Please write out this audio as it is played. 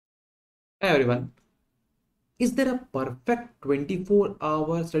Hi everyone. Is there a perfect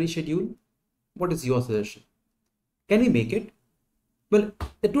 24-hour study schedule? What is your suggestion? Can we make it? Well,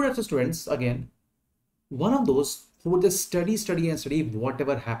 the two types of students, again, one of those who will just study and study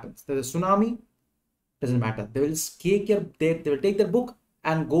whatever happens. There's a tsunami, doesn't matter. They will just they will take their book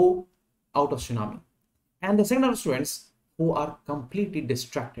and go out of tsunami. And the second type of students who are completely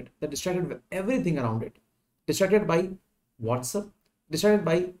distracted. They're distracted with everything around it. Distracted by WhatsApp, distracted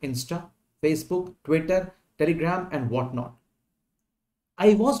by Insta, Facebook, Twitter, Telegram, and whatnot.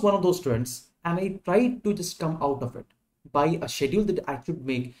 I was one of those students and I tried to just come out of it by a schedule that I should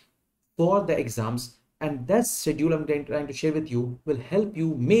make for the exams. And that schedule I'm trying to share with you will help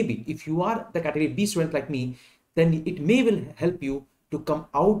you. Maybe if you are the category B student like me, then it may will help you to come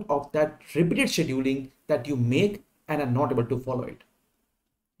out of that repeated scheduling that you make and are not able to follow it.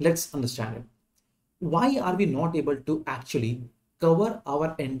 Let's understand it. Why are we not able to actually cover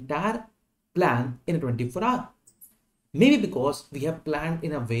our entire plan in a 24-hour? Maybe because we have planned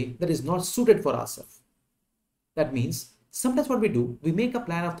in a way that is not suited for ourselves. That means sometimes what we do, we make a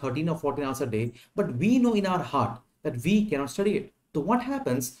plan of 13 or 14 hours a day, but we know in our heart that we cannot study it. So what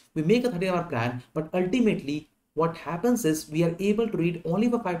happens, we make a 13-hour plan, but ultimately what happens is we are able to read only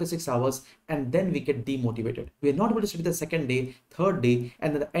for 5 to 6 hours and then we get demotivated. We are not able to study the second day, third day,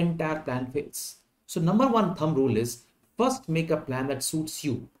 and then the entire plan fails. So number one thumb rule is first make a plan that suits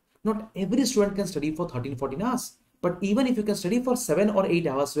you. Not every student can study for 13-14 hours. But even if you can study for 7 or 8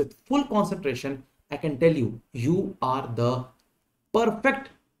 hours with full concentration, I can tell you, you are the perfect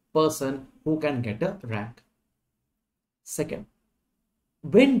person who can get a rank. Second,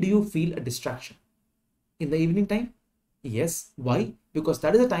 when do you feel a distraction? In the evening time? Yes. Why? Because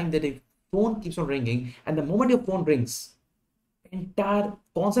that is the time that the phone keeps on ringing, and the moment your phone rings, entire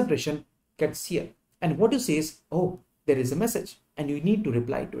concentration gets here. And what you say is, oh, there is a message and you need to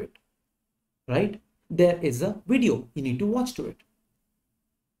reply to it, right? There is a video, you need to watch to it.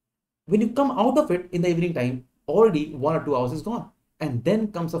 When you come out of it in the evening time, already 1 or 2 hours is gone. And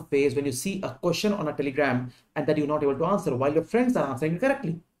then comes a phase when you see a question on a telegram and that you're not able to answer while your friends are answering it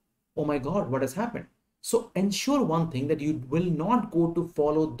correctly. Oh my God, what has happened? So ensure one thing, that you will not go to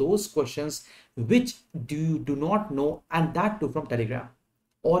follow those questions which you do not know, and that too from Telegram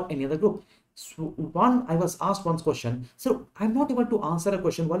or any other group. So I was asked one question. So I'm not able to answer a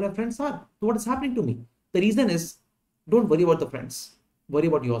question while my friends are. So what is happening to me? The reason is, don't worry about the friends. Worry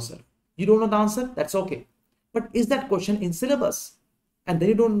about yourself. You don't know the answer? That's okay. But is that question in syllabus? And then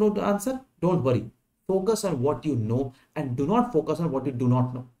you don't know the answer? Don't worry. Focus on what you know and do not focus on what you do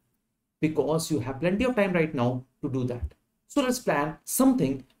not know. Because you have plenty of time right now to do that. So let's plan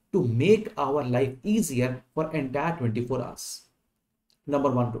something to make our life easier for entire 24 hours.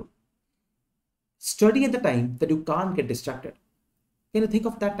 Number one rule. Study at the time that you can't get distracted. Can you think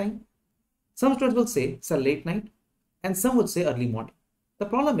of that time? Some students will say it's a late night and some would say early morning. The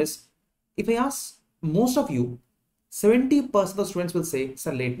problem is, if I ask most of you, 70% of the students will say it's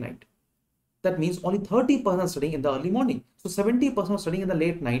a late night. That means only 30% are studying in the early morning. So 70% of studying in the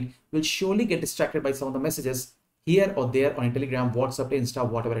late night will surely get distracted by some of the messages here or there on Telegram, WhatsApp, Insta,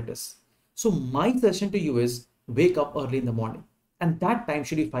 whatever it is. So my suggestion to you is wake up early in the morning, and that time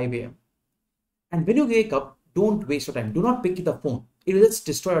should be 5 a.m. And when you wake up, don't waste your time. Do not pick the phone. It will just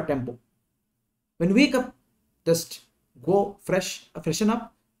destroy your tempo. When you wake up, just go freshen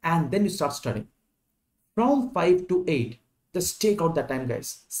up, and then you start studying. From 5 to 8, just take out that time,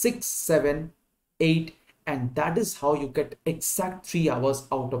 guys. 6, 7, 8, and that is how you get exact 3 hours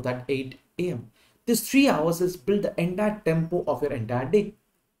out of that 8 a.m. This 3 hours is build the entire tempo of your entire day.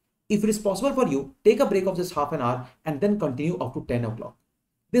 If it is possible for you, take a break of just half an hour and then continue up to 10 o'clock.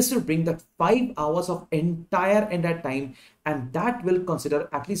 This will bring that 5 hours of entire time, and that will consider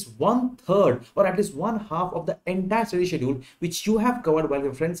at least 1/3 or at least 1/2 of the entire study schedule which you have covered while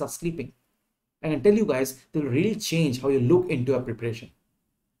your friends are sleeping. And I tell you guys, it will really change how you look into your preparation.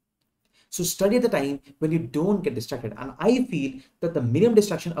 So study at the time when you don't get distracted. And I feel that the minimum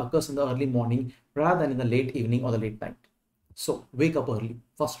distraction occurs in the early morning rather than in the late evening or the late night. So wake up early,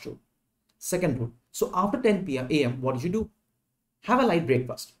 first rule. Second rule, so after 10 a.m., what did you do? Have a light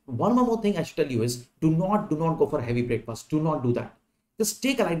breakfast. One more thing I should tell you is, do not go for a heavy breakfast. Do not do that. Just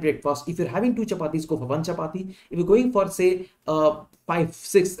take a light breakfast. If you're having 2 chapatis, go for 1 chapati. If you're going for, say, 5,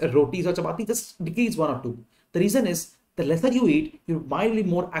 6 rotis or chapati, just decrease 1 or 2. The reason is, the lesser you eat, you're mildly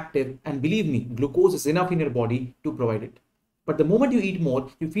more active, and believe me, glucose is enough in your body to provide it. But the moment you eat more,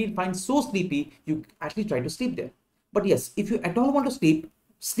 you find so sleepy, you actually try to sleep there. But yes, if you at all want to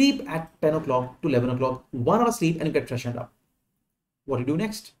sleep at 10 o'clock to 11 o'clock, 1 hour sleep, and you get freshened up. What do you do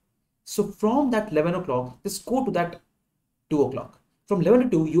next? So from that 11 o'clock, just go to that 2 o'clock. From 11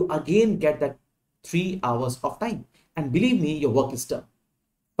 to 2, you again get that 3 hours of time. And believe me, your work is done.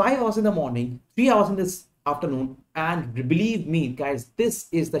 5 hours in the morning, 3 hours in this afternoon, and believe me, guys, this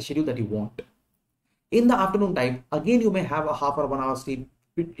is the schedule that you want. In the afternoon time, again, you may have a half or 1 hour sleep.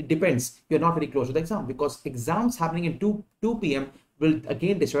 It depends. You're not very close to the exam, because exams happening in 2 p.m. will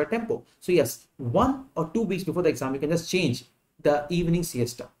again destroy tempo. So yes, 1 or 2 weeks before the exam, you can just change the evening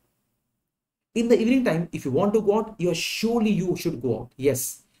siesta. In the evening time, if you want to go out, you should go out.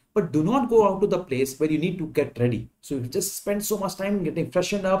 Yes, but do not go out to the place where you need to get ready. So you just spend so much time getting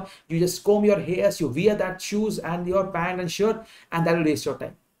freshened up. You just comb your hairs, you wear that shoes and your pant and shirt, and that will waste your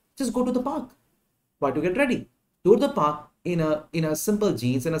time. Just go to the park. Why to get ready? Go to the park in a simple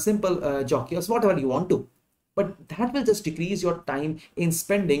jeans and a simple jockey or whatever you want to. But that will just decrease your time in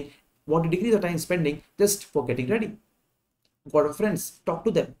spending. Want to decrease your time spending just for getting ready. Got your friends, talk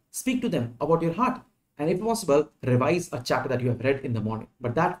to them, speak to them about your heart, and if possible, revise a chapter that you have read in the morning.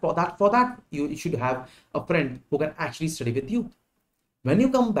 But for that, you should have a friend who can actually study with you. When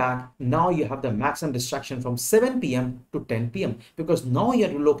you come back, now you have the maximum distraction from 7 p.m. to 10 p.m. because now you're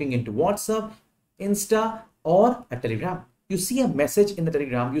looking into WhatsApp, Insta, or a Telegram. You see a message in the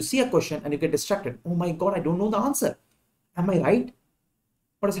Telegram, you see a question, and you get distracted. Oh my God, I don't know the answer. Am I right?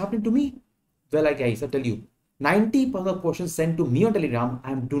 What is happening to me? Well, guys, I tell you, 90% of questions sent to me on Telegram,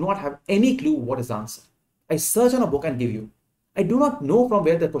 I do not have any clue what is the answer. I search on a book and give you. I do not know from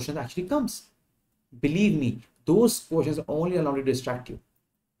where the question actually comes. Believe me, those questions only allow you to distract you.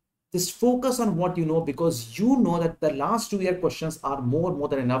 Just focus on what you know, because you know that the last 2 year questions are more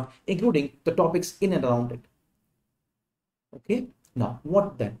than enough, including the topics in and around it. Okay, now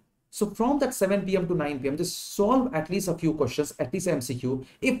what then? So from that 7 p.m. to 9 p.m., just solve at least a few questions, at least MCQ.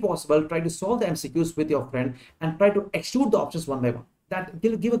 If possible, try to solve the MCQs with your friend and try to exclude the options one by one. That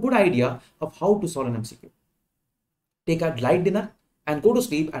will give a good idea of how to solve an MCQ. Take a light dinner and go to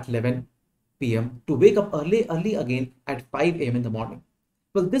sleep at 11 p.m. to wake up early again at 5 a.m. in the morning.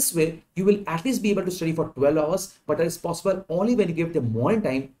 Well, this way, you will at least be able to study for 12 hours, but that is possible only when you give the morning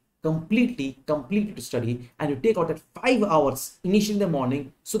time completely to study, and you take out that 5 hours initially in the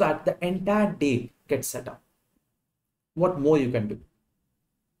morning so that the entire day gets set up. What more you can do?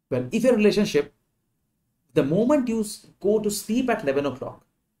 Well, if your relationship, the moment you go to sleep at 11 o'clock,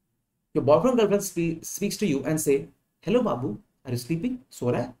 your boyfriend or girlfriend speaks to you and say, "Hello, Babu, are you sleeping?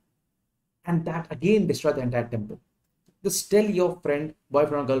 So right?" And that again destroys the entire tempo. Just tell your friend,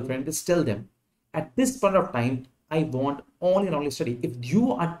 boyfriend or girlfriend, just tell them, at this point of time, I want only and only study. If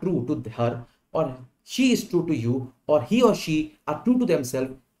you are true to her, or she is true to you, or he or she are true to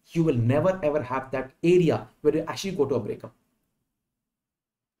themselves, you will never ever have that area where you actually go to a breakup.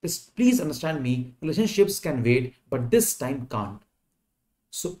 Just please understand me, relationships can wait, but this time can't.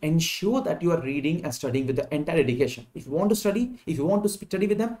 So ensure that you are reading and studying with the entire dedication. If you want to study, if you want to study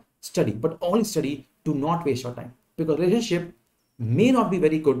with them, study, but only study. Do not waste your time, because relationship may not be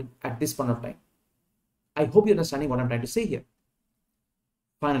very good at this point of time. I hope you're understanding what I'm trying to say here.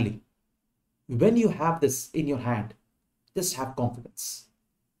 Finally, when you have this in your hand, just have confidence.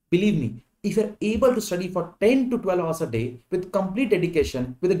 Believe me, if you're able to study for 10 to 12 hours a day with complete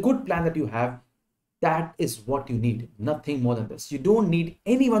dedication, with a good plan that you have, that is what you need. Nothing more than this. You don't need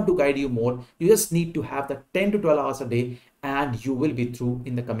anyone to guide you more. You just need to have the 10 to 12 hours a day, and you will be through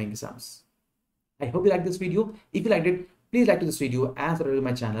in the coming exams. I hope you like this video. If you liked it, please like this video and subscribe to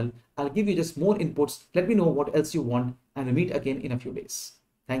my channel. I'll give you just more inputs. Let me know what else you want, and we'll meet again in a few days.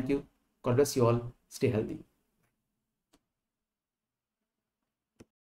 Thank you. God bless you all. Stay healthy.